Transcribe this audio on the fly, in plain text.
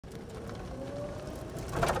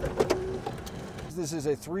This is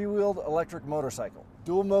a three-wheeled electric motorcycle.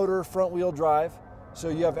 Dual motor front wheel drive, so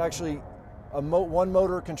you have actually one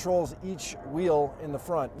motor controls each wheel in the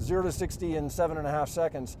front, 0 to 60 in 7.5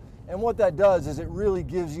 seconds. And what that does is it really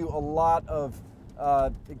gives you a lot of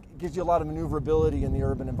maneuverability in the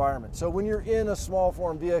urban environment. So when you're in a small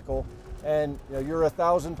form vehicle and you're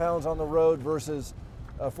 1,000 pounds on the road versus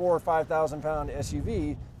a 4,000 or 5,000 pound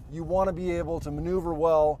SUV, you want to be able to maneuver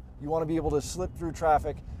well. You want to be able to slip through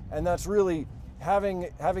traffic, and that's really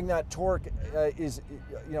having that torque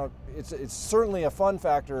it's certainly a fun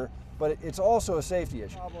factor, but it's also a safety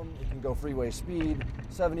issue. It can go freeway speed,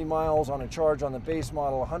 70 miles on a charge on the base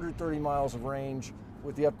model, 130 miles of range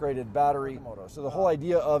with the upgraded battery. So the whole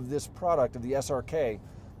idea of this product, of the SRK,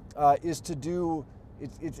 is to do,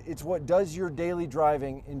 it's what does your daily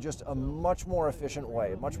driving in just a much more efficient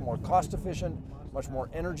way, much more cost efficient, much more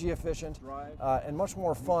energy efficient, and much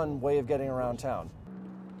more fun way of getting around town.